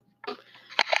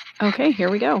Okay, here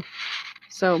we go.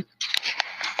 So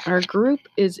our group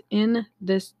is in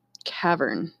this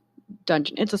cavern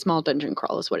dungeon. It's a small dungeon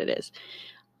crawl is what it is.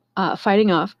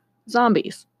 Fighting off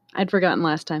zombies. I'd forgotten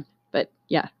last time, but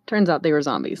yeah, turns out they were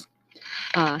zombies.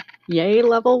 Yay,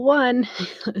 level 1.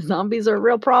 Zombies are a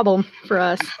real problem for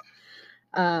us.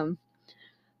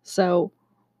 So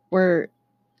we're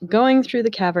going through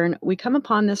the cavern. We come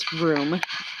upon this room,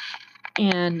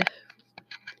 and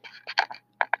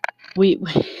we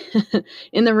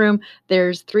in the room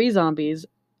there's 3 zombies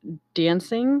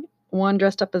dancing. One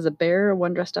dressed up as a bear,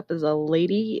 one dressed up as a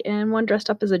lady, and one dressed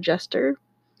up as a jester.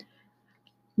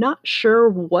 Not sure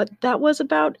what that was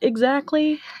about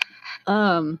exactly.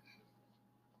 But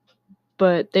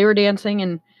they were dancing,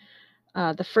 and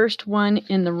the first one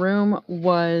in the room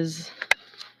was,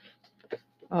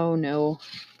 oh no,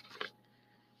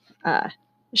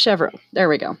 Chevro. There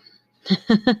we go.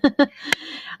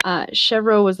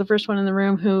 Chevro was the first one in the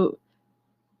room who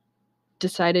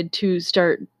decided to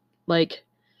start like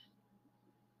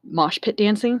mosh pit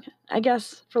dancing, I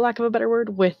guess, for lack of a better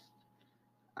word, with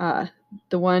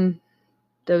the one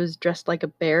that was dressed like a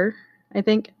bear, I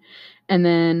think. And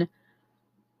then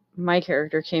my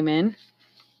character came in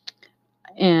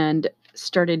and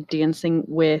started dancing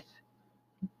with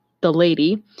the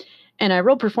lady. And I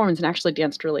rolled performance and actually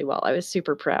danced really well. I was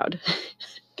super proud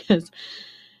because,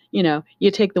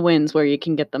 you take the wins where you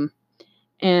can get them.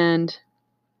 And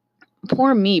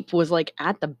poor Meep was like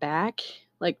at the back,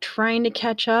 like trying to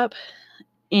catch up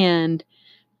and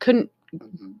couldn't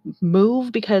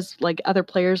move because like other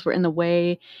players were in the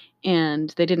way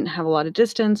and they didn't have a lot of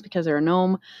distance because they're a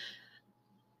gnome.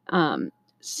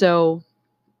 So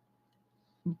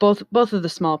both of the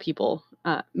small people,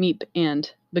 Meep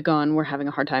and Begon, were having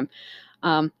a hard time.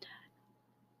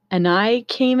 And I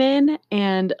came in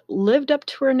and lived up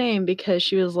to her name because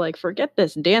she was like, forget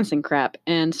this dancing crap,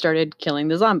 and started killing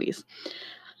the zombies.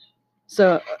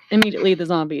 So immediately the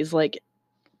zombies, like,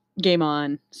 game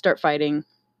on, start fighting.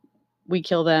 We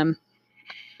kill them.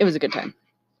 It was a good time.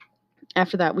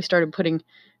 After that, we started putting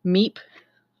Meep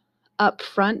up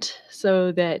front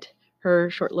so that her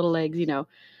short little legs,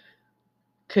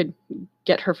 could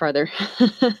get her farther.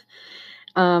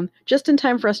 Just in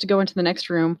time for us to go into the next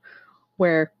room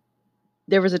where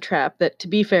there was a trap that, to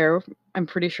be fair, I'm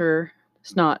pretty sure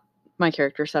it's not my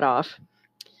character set off.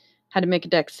 Had to make a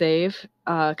dex save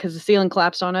because the ceiling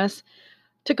collapsed on us.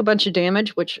 Took a bunch of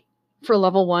damage, which for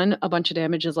level 1, a bunch of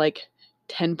damage is like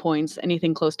 10 points,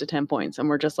 anything close to 10 points. And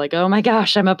we're just like, oh my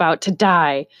gosh, I'm about to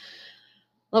die.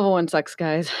 Level 1 sucks,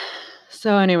 guys.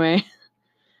 So anyway,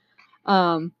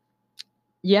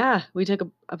 yeah, we took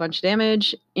a bunch of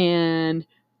damage, and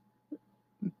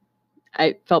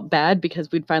I felt bad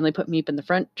because we'd finally put Meep in the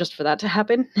front just for that to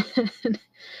happen.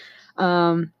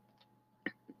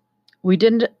 We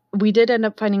did end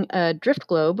up finding a drift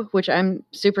globe, which I'm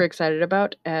super excited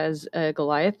about as a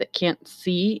Goliath that can't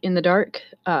see in the dark.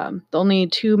 The only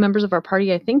 2 members of our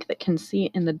party, I think, that can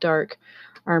see in the dark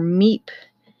are Meep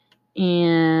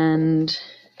and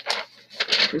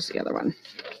who's the other one?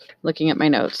 Looking at my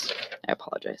notes. I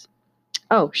apologize.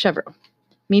 Oh, Chevro.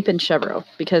 Meep and Chevro,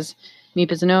 because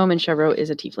Meep is a gnome and Chevro is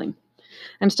a tiefling.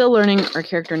 I'm still learning our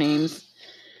character names.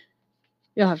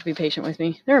 You'll have to be patient with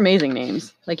me. They're amazing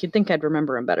names. Like, you'd think I'd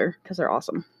remember them better because they're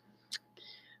awesome.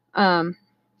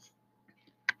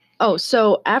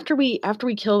 So after we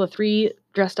kill the 3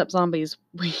 dressed up zombies,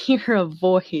 we hear a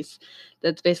voice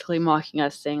that's basically mocking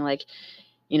us, saying like,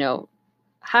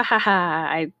 ha ha ha,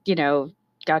 I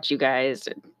got you guys,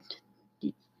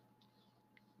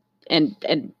 and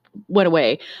went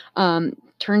away.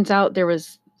 Turns out there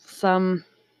was some,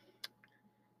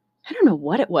 I don't know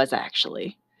what it was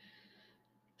actually.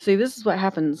 See, this is what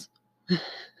happens. This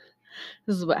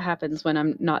is what happens when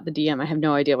I'm not the DM. I have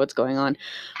no idea what's going on.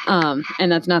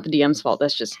 And that's not the DM's fault.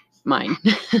 That's just mine.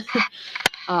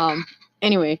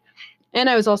 Anyway, and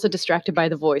I was also distracted by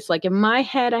the voice. Like, in my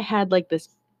head, I had like this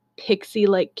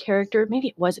pixie-like character. Maybe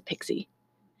it was a pixie.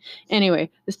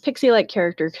 Anyway, this pixie-like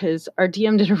character, because our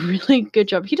DM did a really good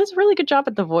job. He does a really good job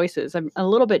at the voices. I'm a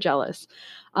little bit jealous.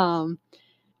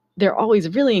 They're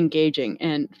always really engaging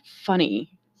and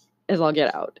funny as all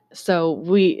get out. So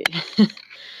we...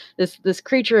 This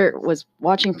creature was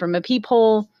watching from a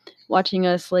peephole, watching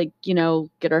us, like,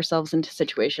 get ourselves into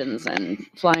situations and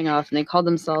flying off. And they called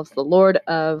themselves the Lord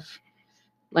of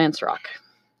Lance Rock.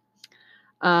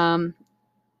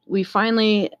 We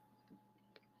finally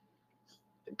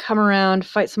come around,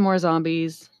 fight some more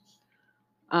zombies,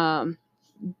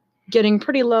 getting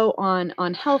pretty low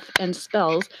on health and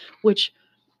spells, which,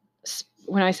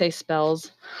 when I say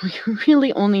spells, we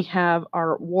really only have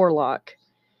our Warlock.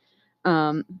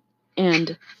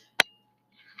 And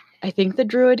I think the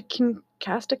druid can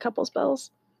cast a couple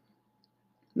spells.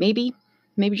 Maybe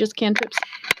just cantrips.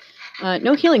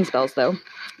 No healing spells, though.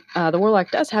 The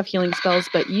warlock does have healing spells,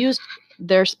 but used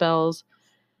their spells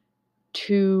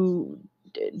to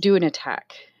do an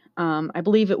attack. I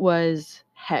believe it was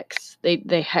Hex. They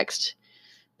hexed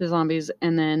the zombies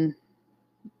and then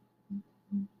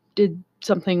did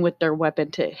something with their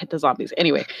weapon to hit the zombies.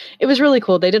 Anyway, it was really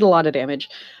cool. They did a lot of damage.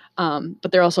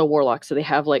 But they're also warlocks, so they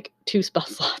have like 2 spell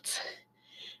slots.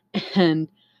 And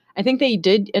I think they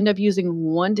did end up using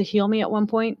 1 to heal me at one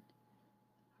point.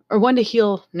 Or 1 to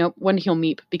heal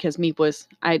Meep, because Meep was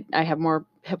I have more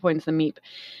hit points than Meep.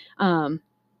 And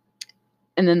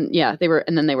then they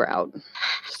were out.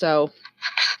 So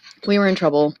we were in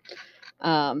trouble.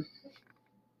 I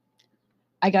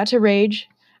got to rage.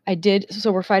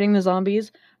 So we're fighting the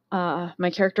zombies.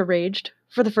 My character raged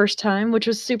for the first time, which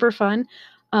was super fun.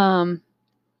 And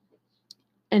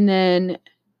then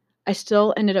I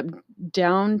still ended up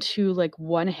down to like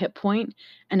 1 hit point,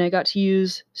 and I got to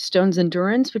use Stone's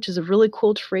Endurance, which is a really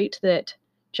cool trait that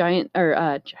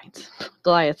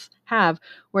Goliaths have,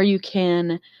 where you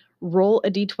can roll a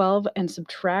d12 and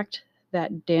subtract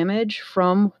that damage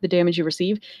from the damage you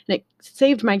receive, and it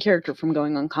saved my character from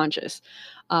going unconscious.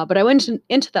 But I went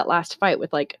into that last fight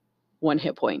with like 1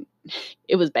 hit point.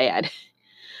 It was bad.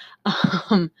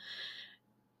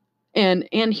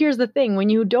 And here's the thing, when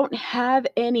you don't have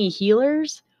any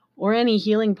healers or any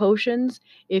healing potions,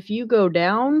 if you go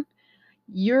down,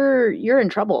 you're in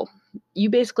trouble. You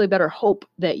basically better hope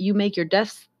that you make your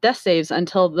death saves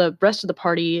until the rest of the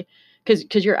party,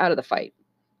 because you're out of the fight.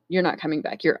 You're not coming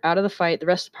back. You're out of the fight. The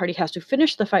rest of the party has to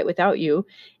finish the fight without you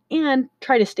and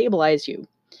try to stabilize you.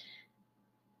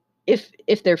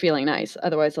 If they're feeling nice.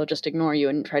 Otherwise, they'll just ignore you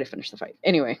and try to finish the fight.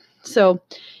 Anyway, so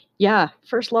yeah,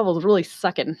 first level is really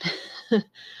sucking.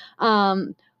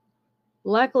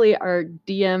 Luckily, our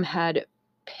DM had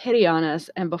pity on us,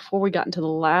 and before we got into the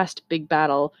last big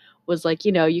battle, was like,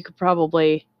 you could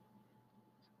probably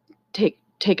take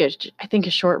a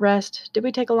short rest. Did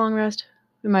we take a long rest?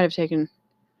 We might have taken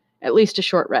at least a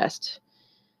short rest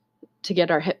to get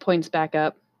our hit points back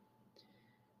up.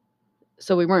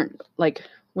 So we weren't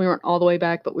all the way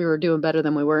back, but we were doing better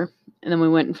than we were. And then we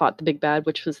went and fought the big bad,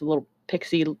 which was the little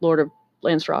pixie Lord of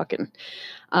Lansrock,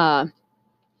 and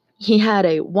he had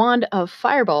a wand of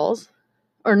fireballs,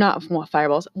 or not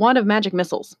fireballs, wand of magic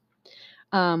missiles,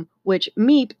 which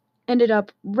Meep ended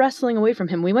up wrestling away from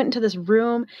him. We went into this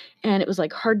room, and it was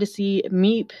like hard to see.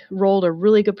 Meep rolled a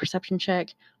really good perception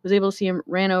check, was able to see him,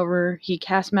 ran over. He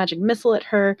cast magic missile at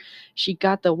her. She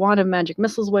got the wand of magic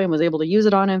missiles away and was able to use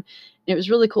it on him. And it was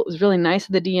really cool. It was really nice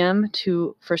of the DM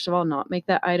to, first of all, not make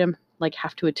that item like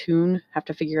have to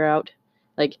figure out.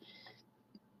 Like,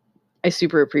 I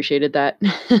super appreciated that.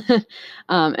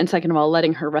 And second of all,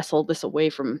 letting her wrestle this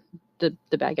away from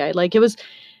the bad guy. Like, it was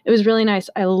really nice.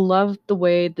 I love the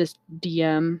way this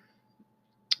DM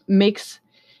makes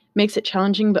it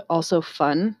challenging, but also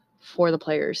fun for the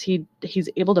players. He's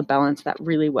able to balance that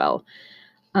really well.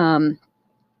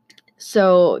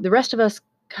 So the rest of us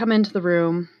come into the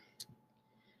room.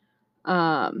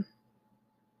 The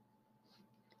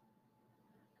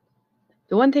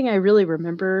one thing I really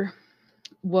remember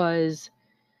was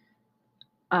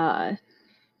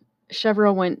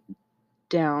Chevreau went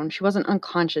down. She wasn't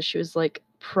unconscious. She was like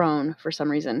prone for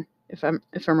some reason, if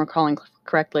I'm recalling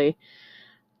correctly.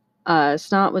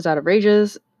 Snot was out of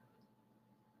rages,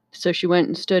 so she went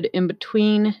and stood in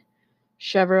between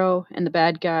Chevreau and the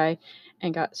bad guy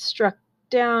and got struck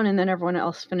down, and then everyone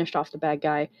else finished off the bad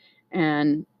guy.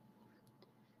 And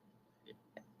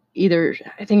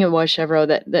I think it was Chevreau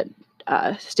that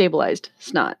stabilized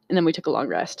Snot, and then we took a long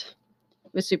rest.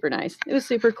 It was super nice. It was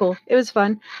super cool. It was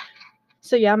fun.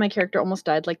 So yeah, my character almost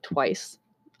died like twice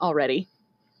already.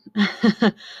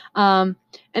 And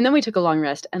then we took a long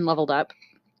rest and leveled up.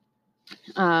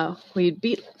 We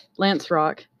beat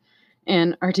Lansrock,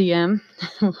 and our DM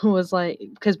was like,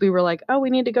 because we were like, oh, we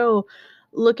need to go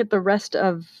look at the rest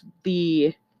of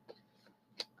the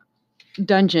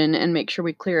dungeon and make sure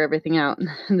we clear everything out.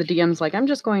 And the DM's like, I'm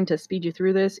just going to speed you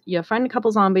through this. You find a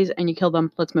couple zombies and you kill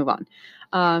them. Let's move on.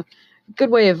 Good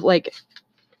way of like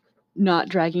not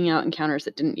dragging out encounters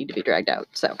that didn't need to be dragged out.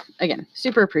 So again,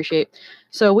 super appreciate.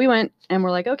 So we went and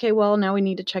we're like, okay, well, now we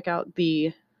need to check out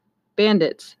the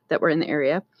bandits that were in the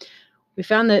area. We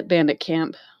found the bandit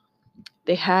camp.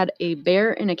 They had a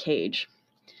bear in a cage.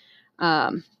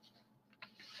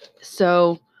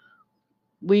 So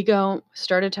we go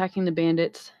start attacking the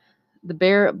bandits. The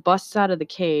bear busts out of the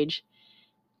cage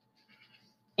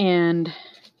and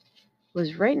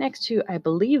was right next to, I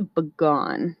believe,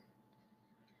 Bagon.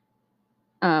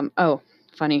 Oh,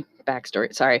 funny.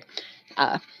 backstory. Sorry.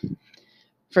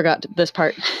 Forgot this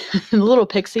part. The little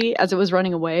pixie, as it was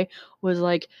running away, was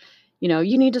like,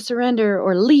 you need to surrender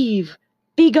or leave.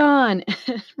 Be gone.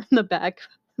 From the back,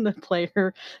 the player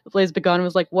who plays Begone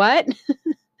was like, what?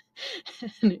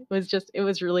 And it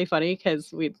was really funny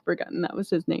because we'd forgotten that was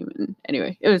his name. And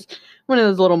anyway, it was one of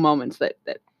those little moments that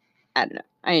I don't know,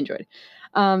 I enjoyed.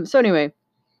 So anyway,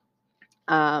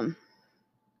 so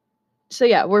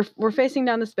yeah, we're facing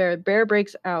down this bear. Bear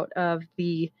breaks out of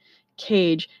the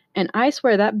cage, and I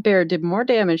swear that bear did more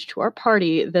damage to our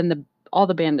party than all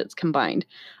the bandits combined.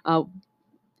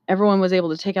 Everyone was able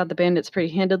to take out the bandits pretty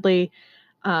handedly.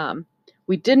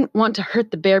 We didn't want to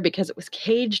hurt the bear because it was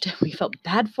caged. We felt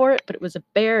bad for it, but it was a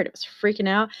bear and it was freaking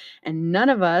out, and none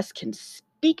of us can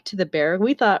speak to the bear.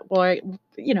 We thought, well,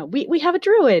 we have a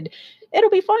druid. It'll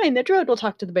be fine. The druid will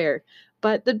talk to the bear.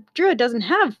 But the druid doesn't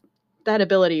have that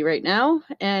ability right now,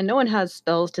 and no one has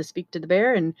spells to speak to the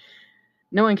bear, and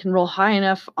no one can roll high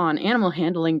enough on animal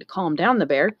handling to calm down the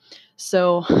bear.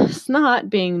 So Snot,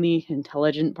 being the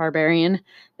intelligent barbarian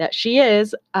that she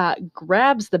is,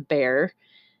 grabs the bear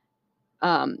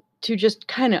to just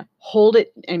kind of hold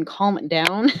it and calm it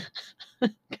down,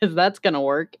 because that's going to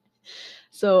work.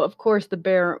 So, of course, the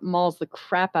bear mauls the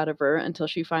crap out of her until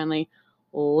she finally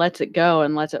lets it go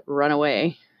and lets it run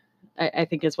away, I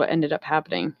think is what ended up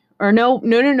happening. Or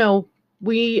no.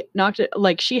 We knocked it,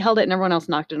 like she held it and everyone else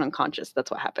knocked it unconscious.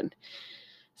 That's what happened.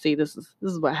 See, this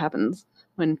is what happens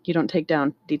when you don't take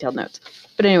down detailed notes.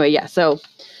 But anyway, yeah, so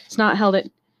Snot held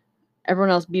it,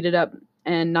 everyone else beat it up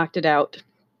and knocked it out.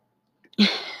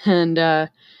 And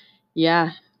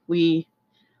yeah, we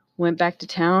went back to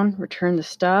town, returned the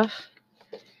stuff,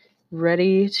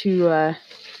 ready to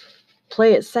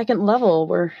play at second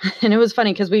level. And it was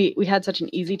funny because we had such an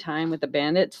easy time with the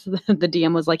bandits. The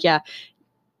DM was like, yeah,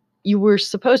 you were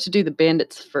supposed to do the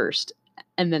bandits first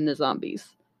and then the zombies.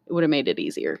 It would have made it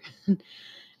easier.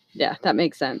 Yeah, that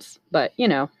makes sense. But,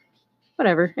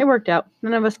 whatever. It worked out.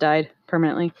 None of us died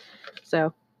permanently.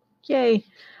 So, yay.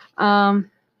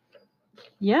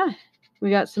 Yeah,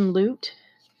 we got some loot.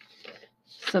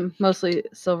 Some mostly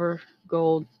silver,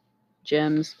 gold,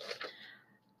 gems.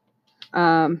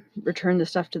 Returned the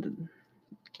stuff to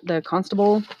the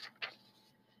constable.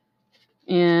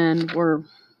 And we're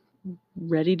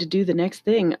ready to do the next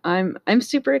thing. I'm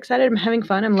super excited. I'm having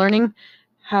fun. I'm learning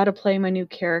how to play my new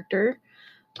character,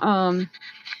 and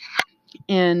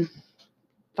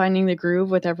finding the groove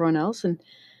with everyone else and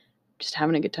just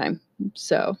having a good time.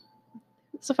 So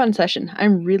it's a fun session.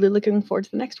 I'm really looking forward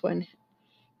to the next one.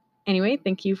 Anyway,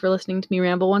 thank you for listening to me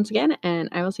ramble once again, and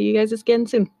I will see you guys again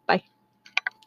soon. Bye.